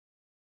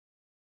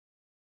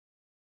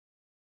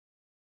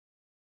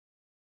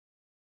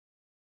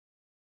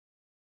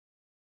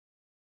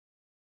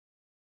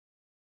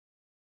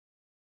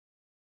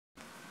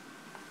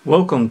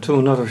Welcome to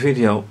another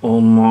video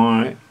on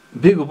my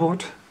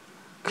BeagleBoard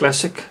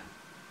Classic,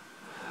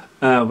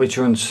 which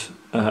runs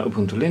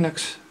Ubuntu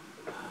Linux,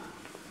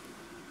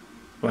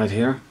 right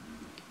here.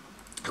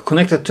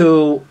 Connected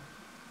to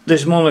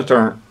this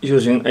monitor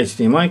using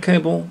HDMI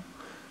cable,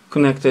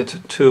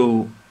 connected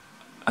to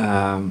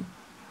a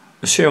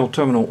serial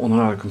terminal on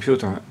another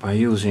computer by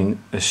using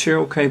a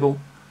serial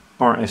cable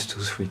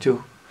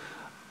RS232,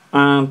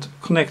 and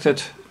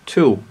connected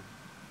to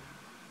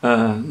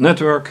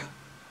network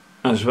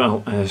as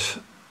well as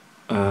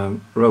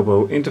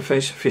robo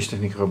interface,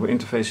 fischertechnik robo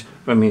interface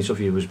by means of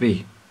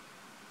USB.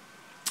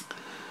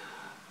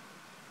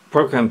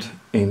 Programmed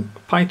in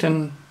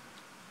Python.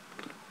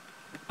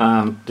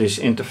 This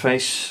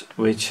interface,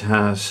 which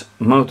has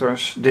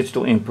motors,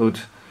 digital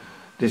input,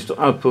 digital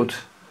output,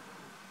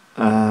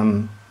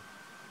 and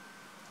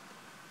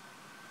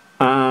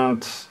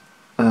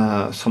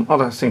some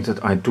other things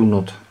that I do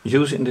not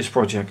use in this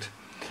project,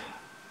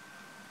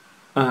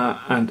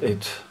 and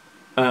it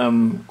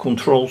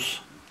controls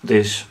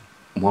this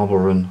marble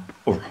run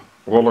or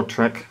roller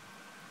track,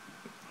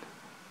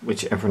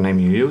 whichever name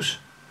you use.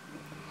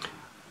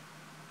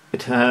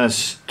 It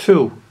has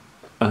two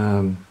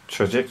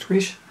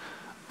trajectories.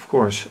 Of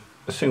course,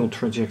 a single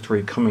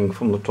trajectory coming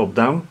from the top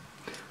down.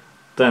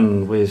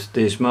 Then with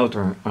this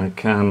motor I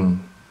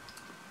can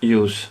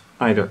use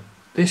either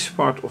this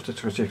part of the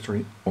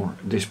trajectory or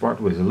this part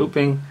with the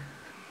looping,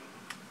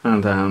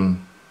 and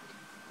then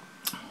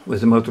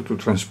with the motor to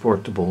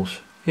transport the balls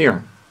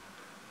here.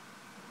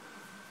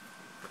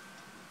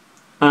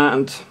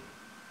 And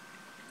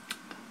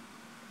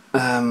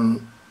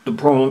the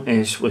problem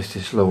is with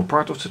this lower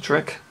part of the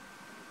track,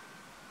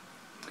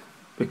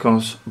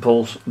 because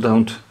balls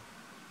don't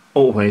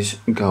always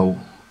go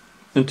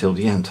until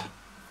the end.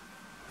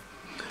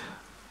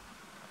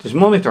 This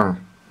monitor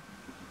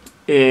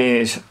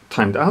is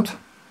timed out.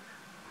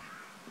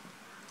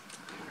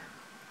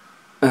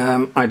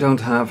 I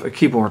don't have a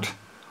keyboard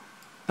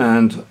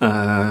and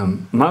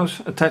mouse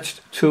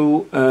attached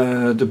to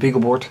the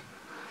BeagleBoard.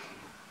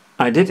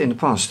 I did in the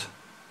past.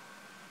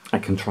 I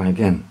can try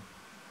again.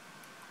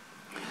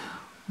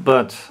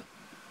 But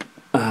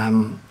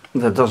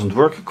that doesn't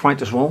work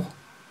quite as well.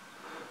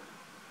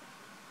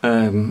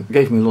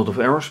 Gave me a lot of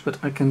errors,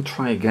 but I can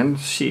try again,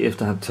 see if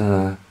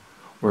that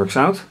works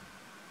out.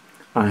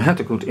 I had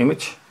a good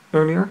image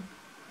earlier.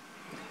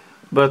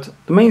 But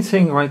the main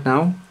thing right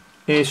now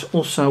is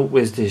also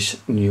with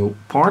this new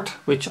part,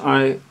 which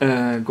I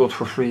got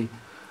for free.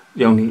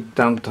 The only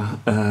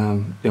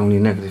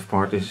negative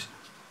part is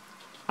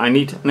I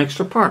need an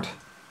extra part,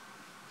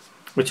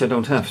 which I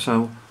don't have.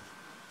 So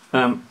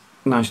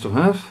nice to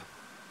have,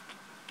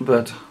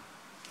 but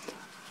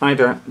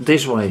either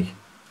this way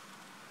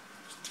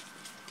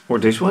or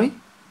this way.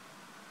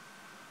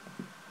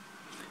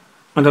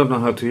 I don't know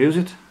how to use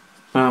it.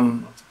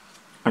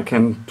 I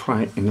can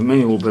try in the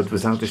manual, but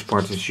without this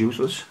part it's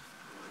useless.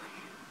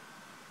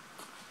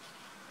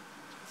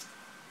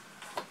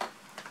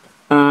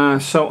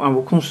 So I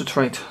will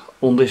concentrate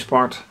on this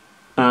part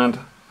and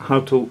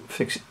how to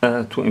fix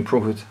to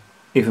improve it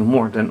even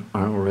more than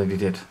I already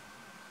did.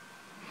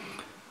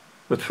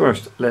 But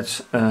first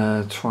let's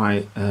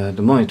try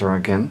the monitor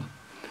again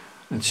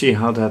and see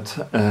how that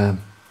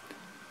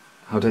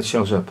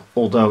shows up,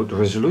 although the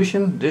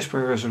resolution,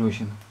 display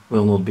resolution,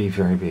 will not be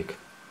very big.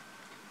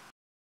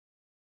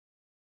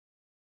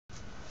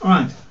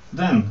 Alright,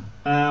 then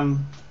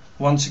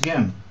once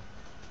again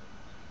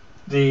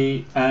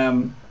the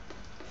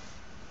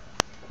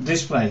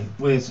display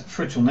with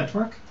virtual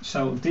network.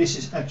 So this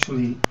is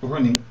actually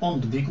running on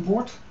the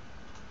BeagleBoard.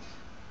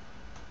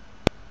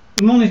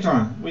 The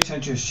monitor, which I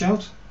just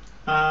showed,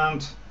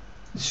 and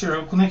the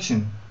serial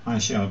connection I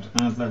showed.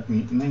 And let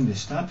me name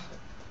this step.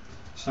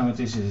 So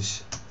this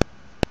is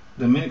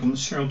the Minicom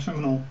serial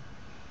terminal,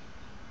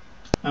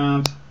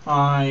 and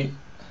I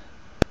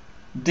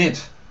did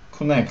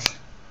connect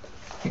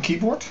the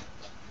keyboard.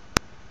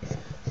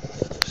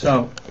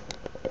 So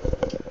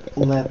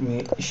let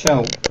me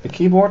show the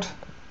keyboard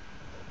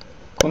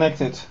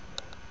connected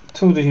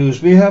to the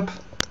USB hub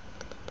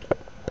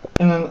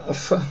in an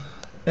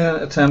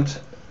attempt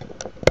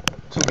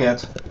to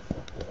get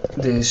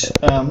this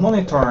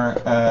monitor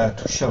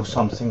to show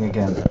something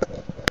again.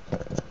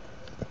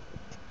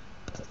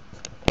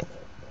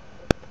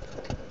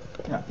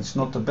 Yeah, it's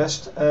not the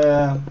best.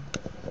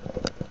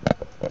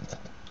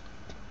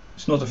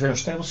 It's not a very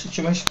stable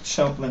situation,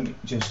 so let me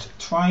just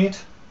try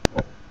it.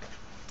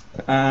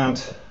 And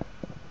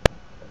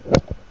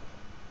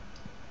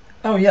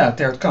oh yeah,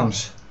 there it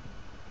comes.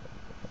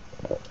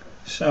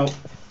 So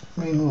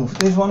remove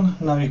this one.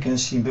 Now you can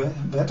see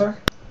better.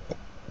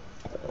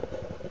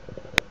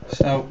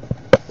 So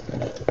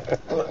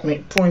let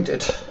me point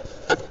it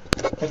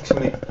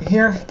actually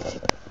here,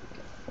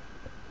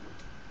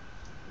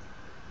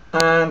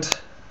 and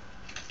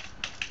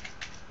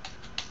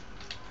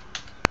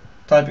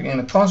typing in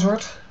a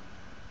password,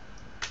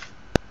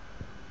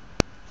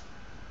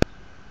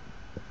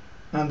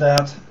 and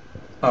that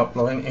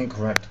uploading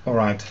incorrect.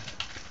 Alright.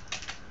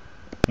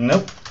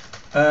 Nope.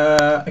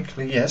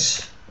 Actually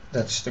yes.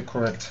 that's the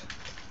correct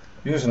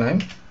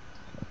username.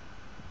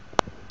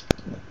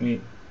 Let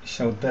me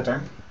show it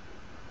better,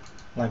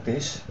 like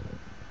this.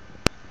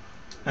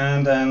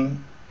 And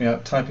then, yeah,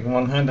 typing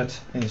one-handed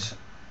is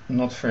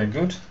not very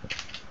good,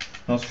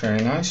 not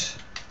very nice.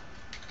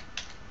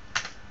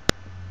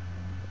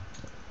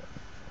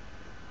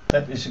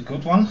 That is a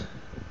good one.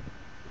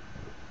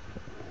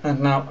 And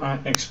now I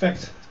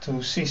expect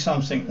to see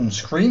something on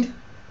screen.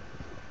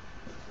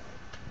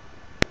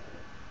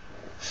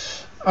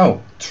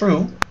 Oh,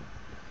 true.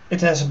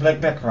 It has a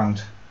black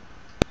background.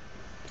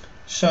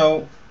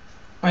 So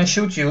I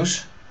should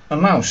use a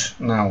mouse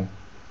now,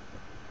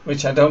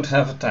 which I don't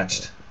have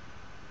attached.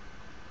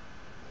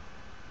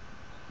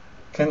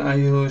 Can I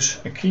use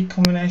a key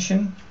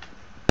combination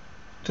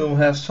to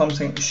have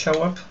something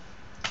show up?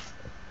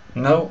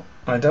 No,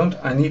 I don't.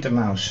 I need a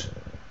mouse.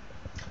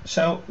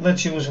 So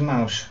let's use a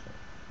mouse.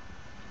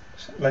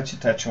 So let's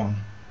attach one.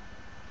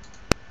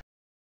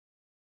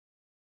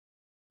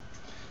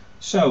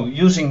 So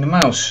using the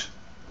mouse,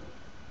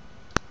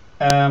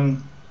 I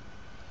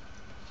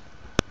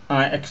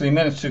actually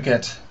managed to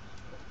get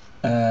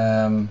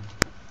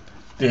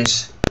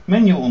this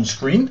menu on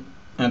screen,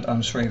 and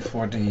I'm sorry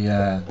for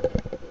the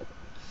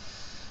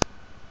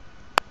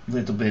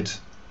little bit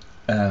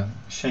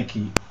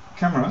shaky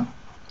camera.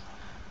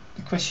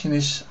 The question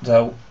is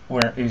though,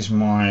 where is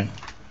my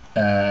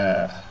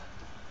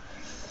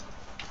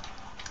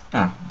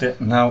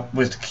now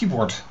with the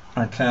keyboard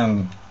I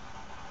can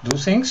do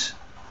things.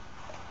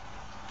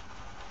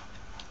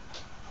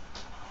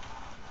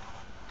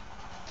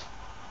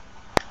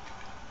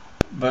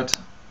 But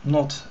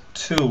not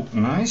too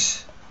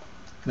nice.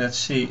 Let's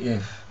see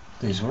if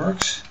this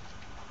works.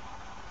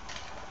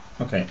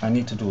 Okay, I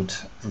need to do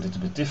it a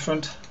little bit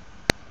different.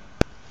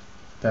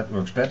 That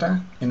works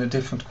better in a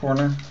different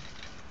corner.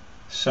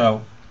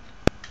 So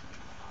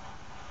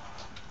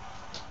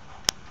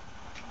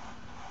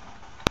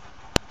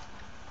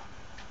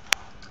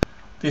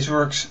this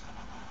works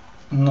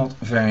not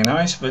very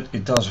nice, but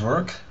it does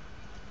work.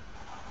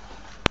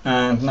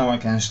 And now I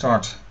can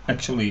start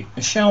actually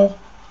a shell.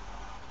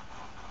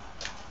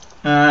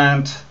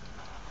 And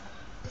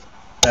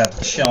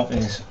that shell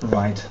is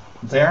right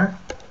there.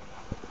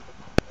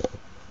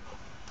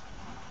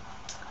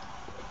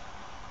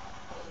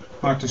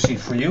 Hard to see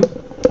for you,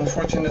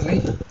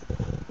 unfortunately.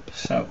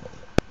 So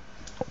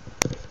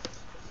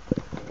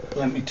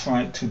let me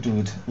try to do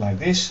it like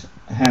this,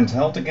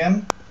 handheld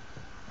again.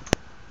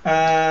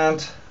 And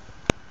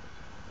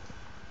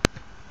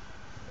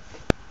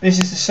this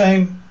is the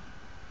same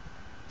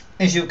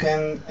as you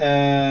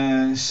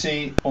can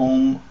see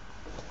on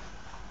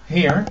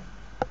here.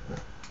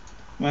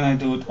 When I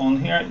do it on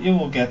here, you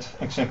will get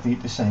exactly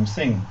the same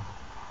thing.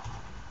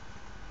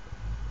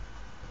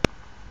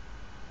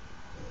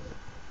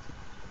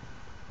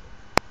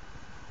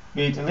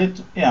 Be it a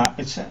little, yeah,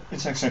 it's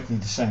exactly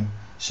the same.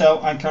 So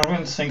I can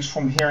run things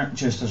from here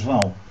just as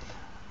well.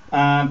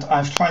 And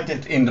I've tried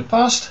it in the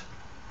past,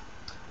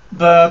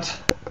 but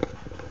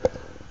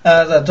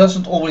that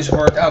doesn't always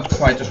work out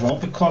quite as well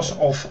because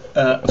of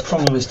a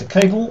problem with the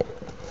cable.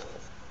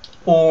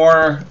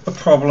 Or a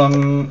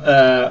problem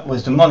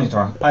with the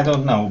monitor, I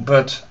don't know,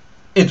 but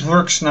it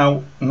works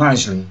now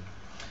nicely.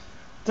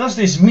 Does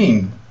this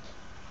mean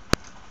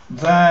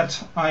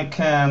that I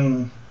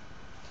can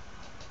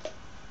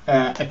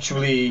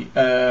actually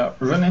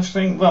run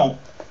everything? Well,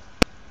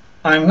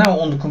 I'm now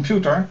on the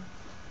computer.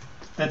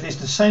 That is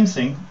the same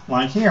thing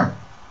like here.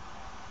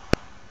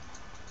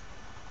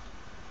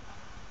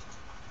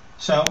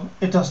 So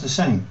it does the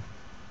same.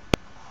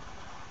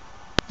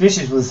 This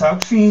is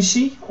without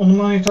VNC on the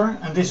monitor,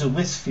 and this is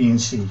with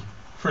VNC,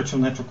 virtual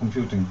network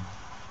computing.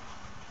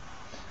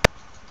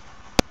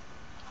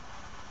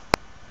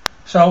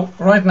 So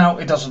right now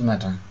it doesn't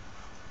matter.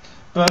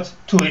 But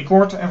to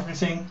record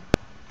everything,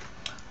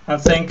 I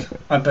think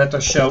I better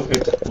show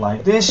it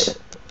like this.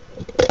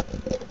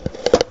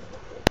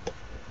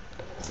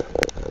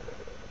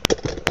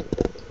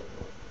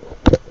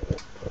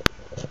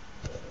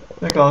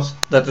 Because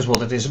that is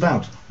what it is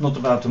about, not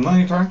about the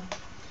monitor.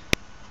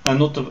 And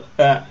not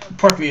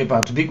partly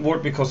about the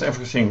BeagleBoard, because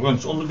everything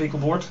runs on the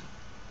BeagleBoard,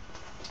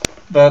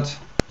 but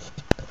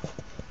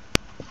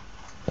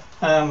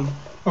a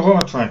raw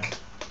track.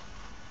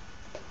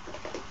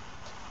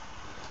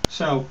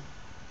 So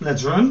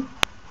let's run.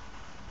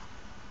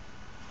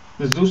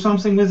 Let's do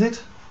something with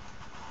it.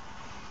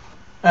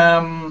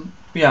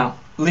 Yeah,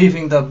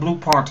 leaving that blue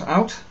part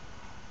out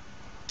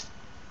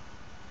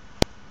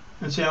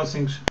and see how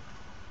things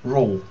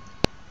roll.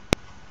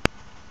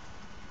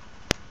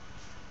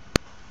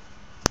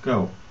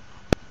 Go.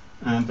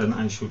 And then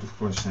I should of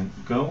course say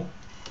go.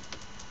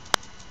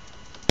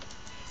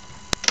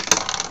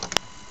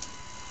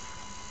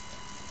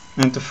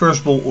 And the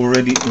first ball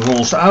already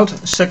rolls out,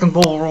 second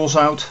ball rolls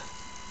out.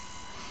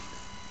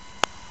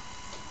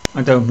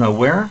 I don't know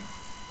where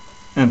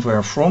and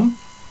where from.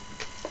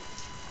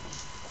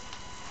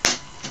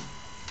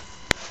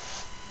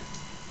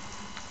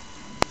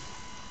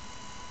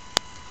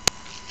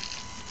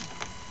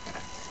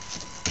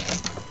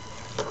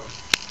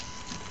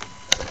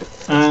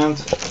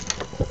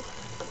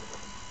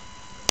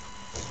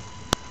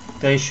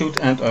 they should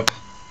end up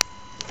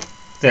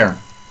there.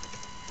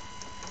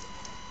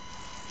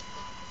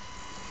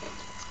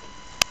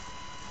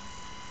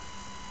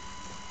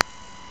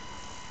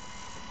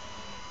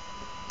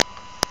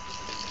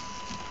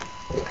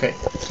 Okay,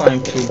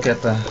 time to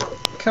get the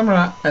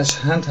camera as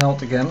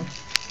handheld again.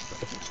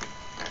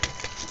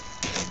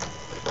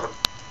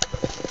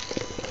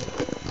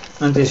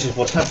 And this is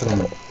what's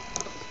happening.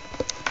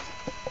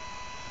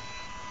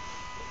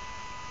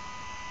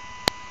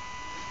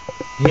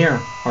 Here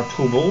are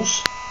two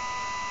balls,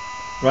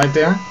 right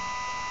there.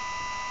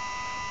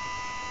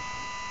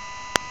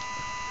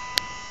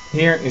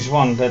 Here is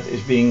one that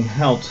is being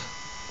held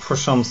for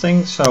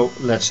something, so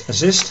let's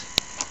assist.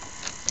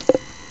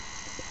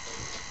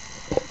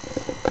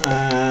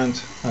 And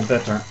I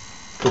better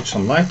put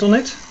some light on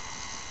it.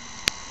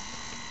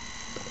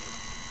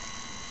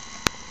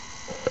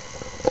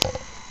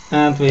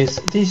 And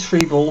with these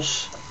three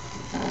balls,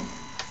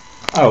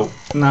 oh,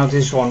 now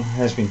this one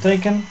has been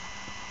taken.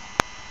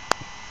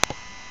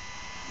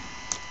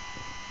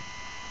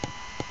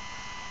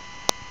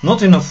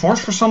 Not enough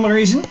force for some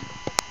reason.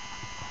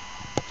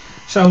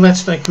 So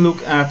let's take a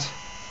look at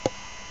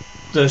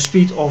the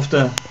speed of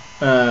the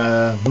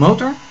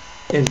motor,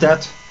 if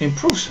that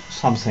improves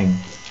something.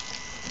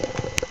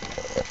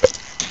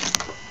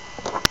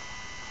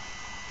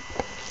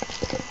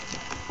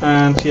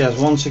 And yes,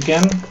 once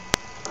again,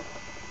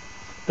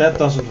 that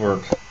doesn't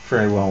work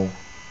very well.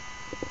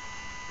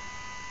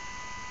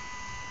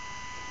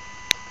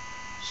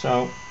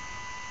 So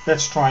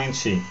let's try and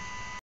see.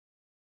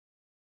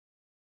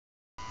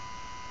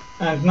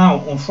 And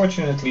now,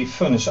 unfortunately,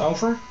 fun is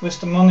over with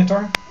the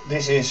monitor.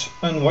 This is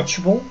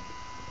unwatchable.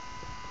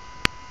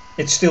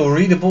 It's still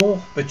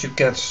readable, but you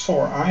get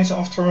sore eyes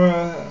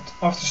after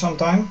some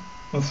time,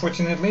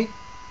 unfortunately.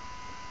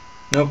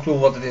 No clue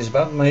what it is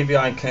about. Maybe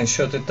I can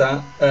shut it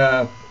down,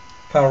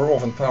 power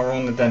off and power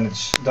on, and then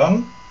it's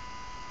done.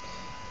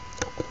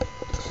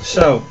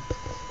 So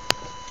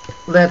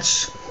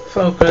let's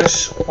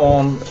focus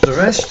on the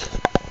rest.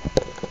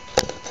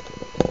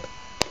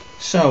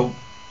 So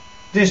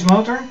this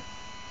motor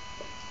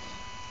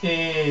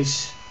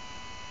is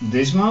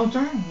this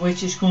motor,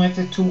 which is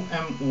connected to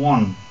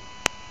M1.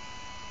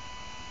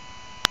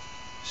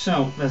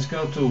 So let's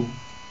go to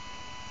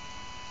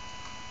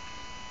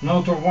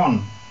motor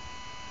 1,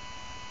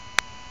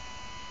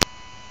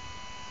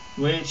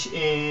 which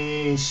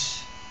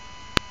is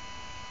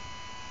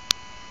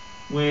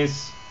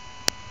with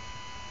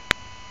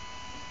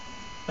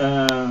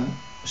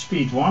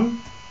speed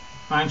 1.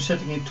 I'm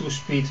setting it to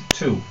speed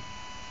 2.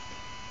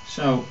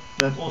 So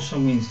that also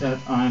means that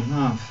I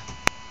have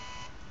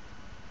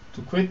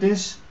to quit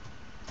this,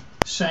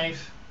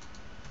 save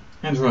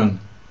and run.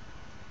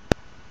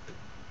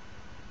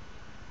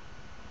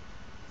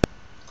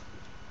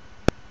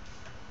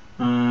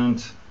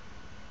 And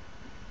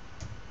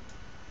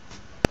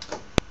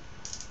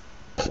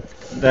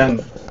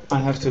then I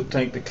have to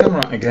take the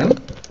camera again,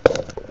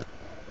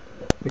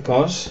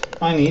 because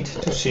I need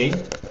to see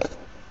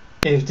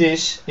if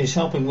this is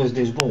helping with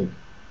this ball.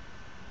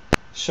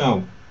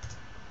 So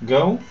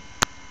go,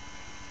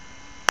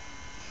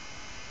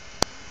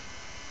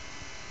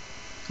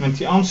 and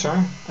the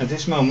answer at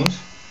this moment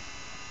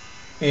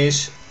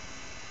is,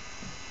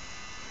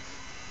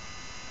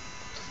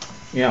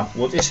 yeah,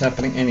 what is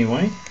happening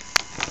anyway?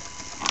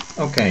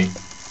 Okay,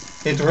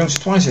 it runs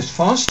twice as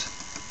fast,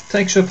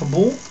 takes up a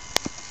ball,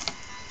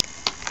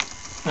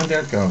 and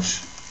there it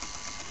goes.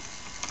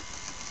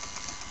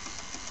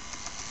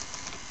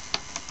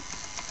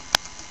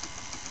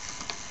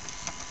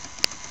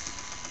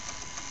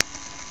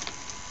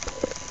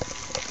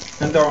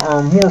 And there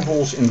are more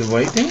balls in the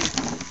waiting.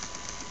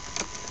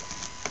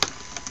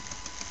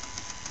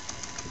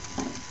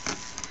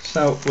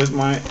 So with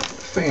my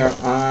finger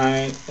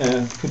I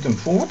put them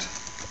forward.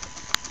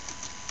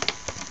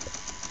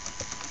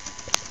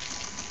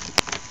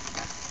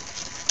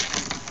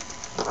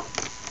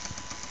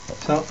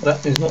 So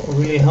that is not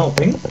really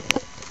helping.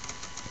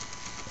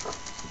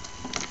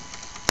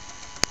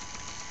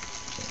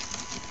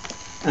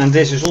 And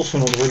this is also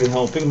not really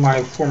helping,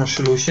 my former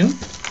solution.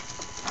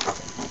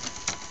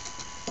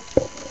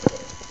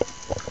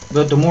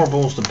 But the more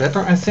balls the better,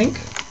 I think,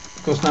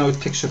 because now it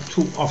picks up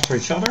two after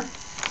each other.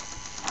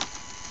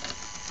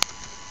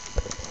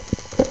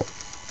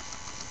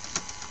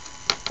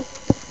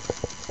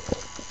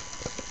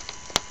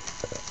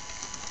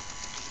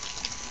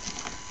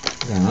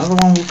 Then another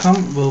one will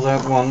come. Will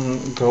that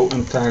one go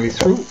entirely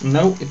through?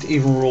 No, it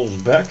even rolls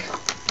back.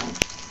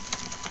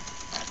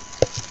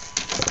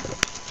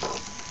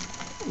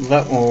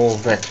 That one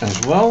rolls back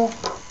as well.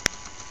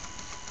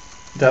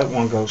 That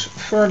one goes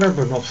further,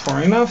 but not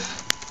far enough.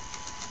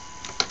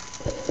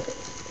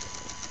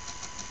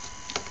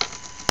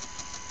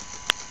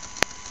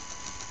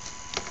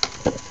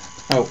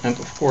 Oh, and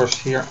of course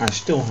here I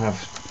still have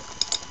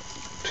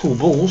two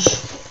balls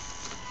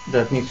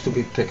that needs to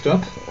be picked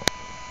up.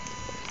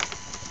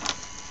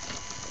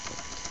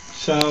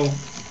 So,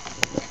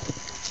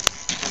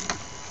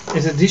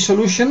 is it the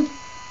solution?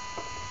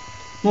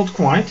 Not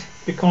quite,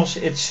 because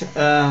it's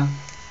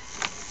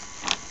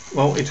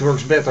well, it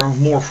works better,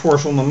 more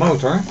force on the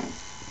motor.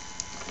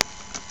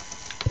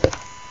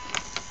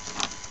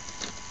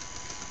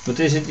 But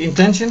is it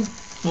intention?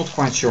 Not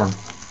quite sure.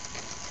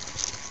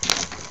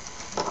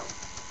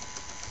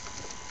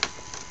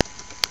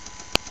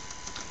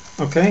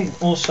 Okay,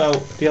 also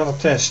the other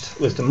test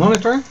with the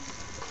monitor.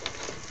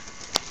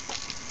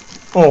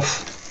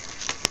 Off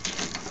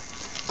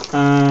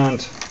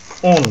and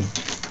on.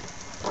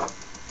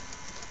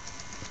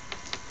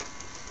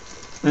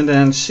 And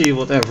then see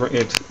whatever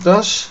it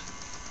does.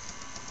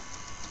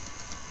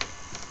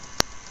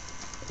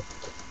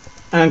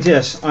 And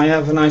yes, I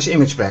have a nice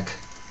image back.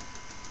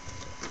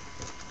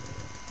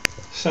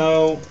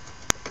 So,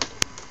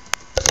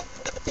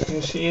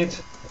 you see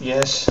it?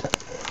 Yes.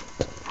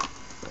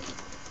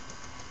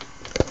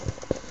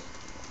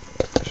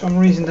 For some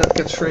reason that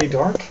gets very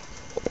dark.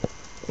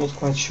 Not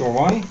quite sure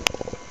why.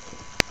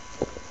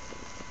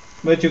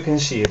 But you can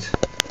see it.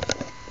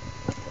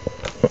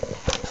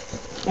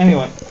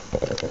 Anyway.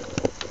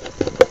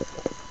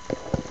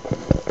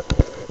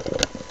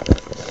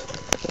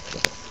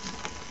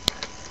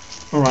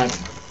 Alright.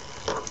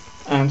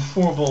 And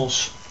 4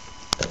 balls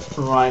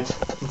right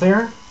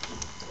there.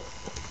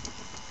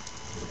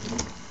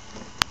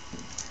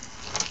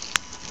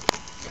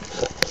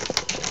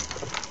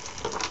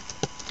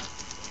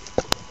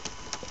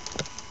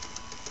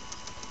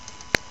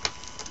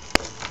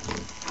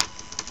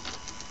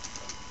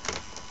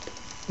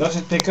 Does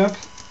it pick up?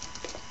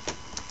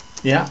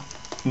 Yeah,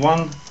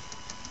 one,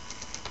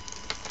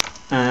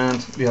 and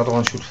the other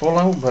one should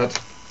follow,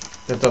 but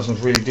that doesn't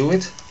really do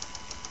it.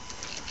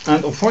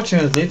 And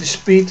unfortunately the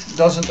speed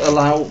doesn't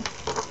allow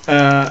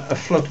a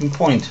floating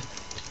point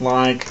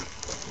like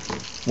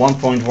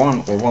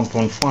 1.1 or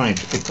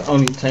 1.5. It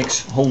only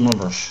takes whole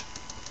numbers.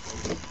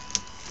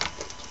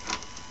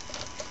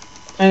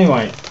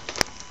 Anyway,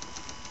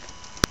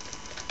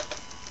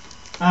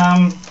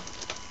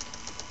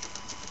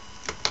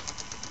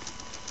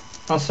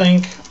 I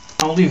think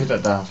I'll leave it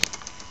at that.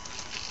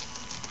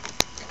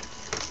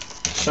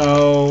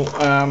 So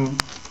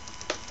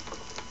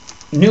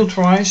new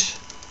tries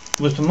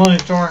with the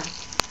monitor,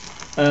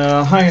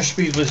 higher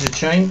speed with the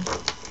chain,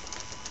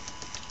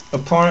 a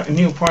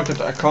new part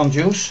that I can't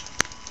use.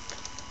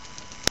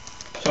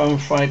 So I'm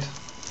afraid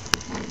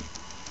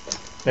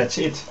that's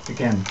it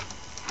again.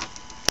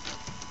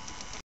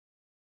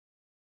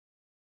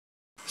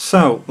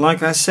 So,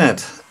 like I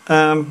said,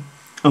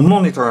 a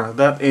monitor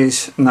that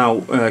is now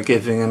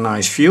giving a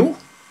nice view,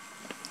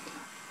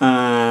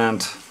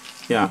 and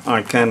yeah,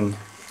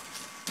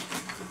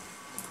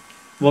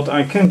 what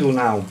I can do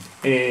now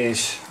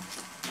is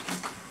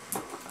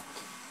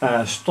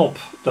stop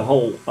the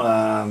whole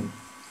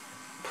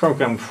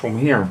program from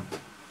here,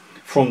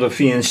 from the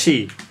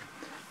VNC,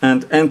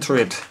 and enter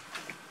it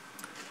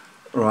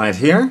right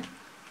here.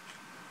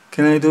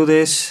 Can I do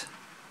this?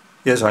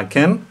 Yes, I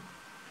can.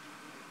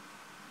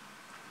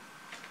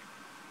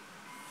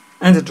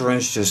 And it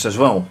runs just as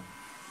well,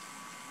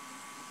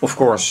 of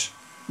course,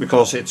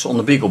 because it's on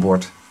the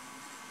BeagleBoard.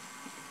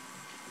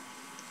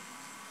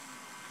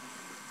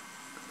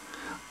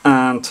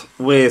 And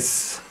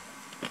with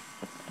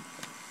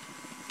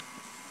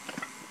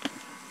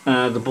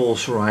the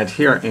balls right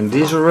here in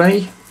this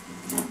array,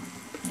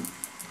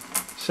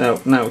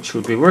 so now it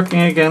should be working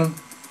again.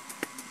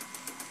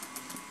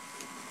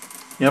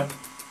 Yep.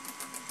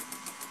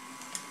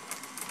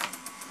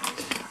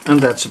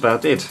 And that's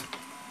about it.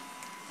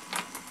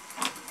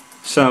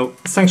 So,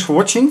 thanks for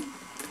watching.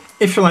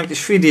 If you like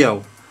this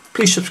video,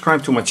 please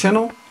subscribe to my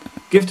channel,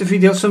 give the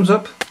video a thumbs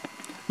up,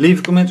 leave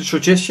a comment or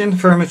suggestion,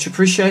 very much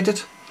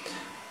appreciated.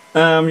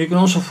 You can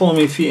also follow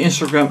me via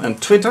Instagram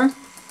and Twitter.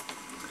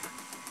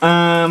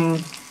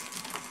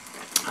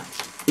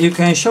 You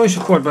can show your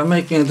support by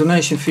making a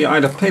donation via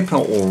either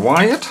PayPal or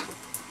Wired.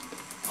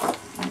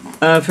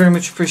 Very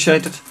much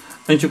appreciated.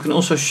 And you can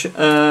also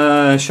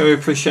show your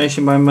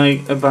appreciation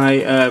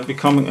by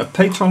becoming a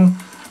patron,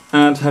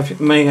 and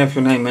may have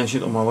your name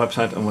mentioned on my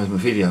website and with my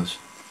videos.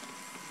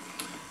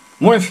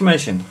 More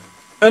information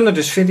under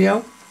this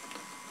video,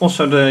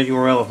 also the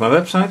URL of my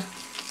website.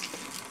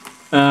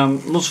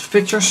 Lots of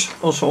pictures,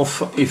 also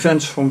of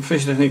events from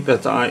fischertechnik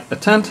that I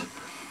attend.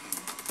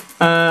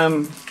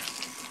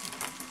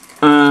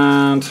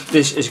 And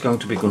this is going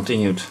to be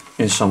continued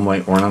in some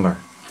way or another.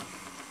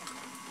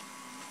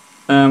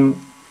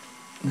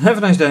 Have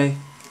a nice day,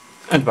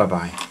 and bye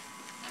bye.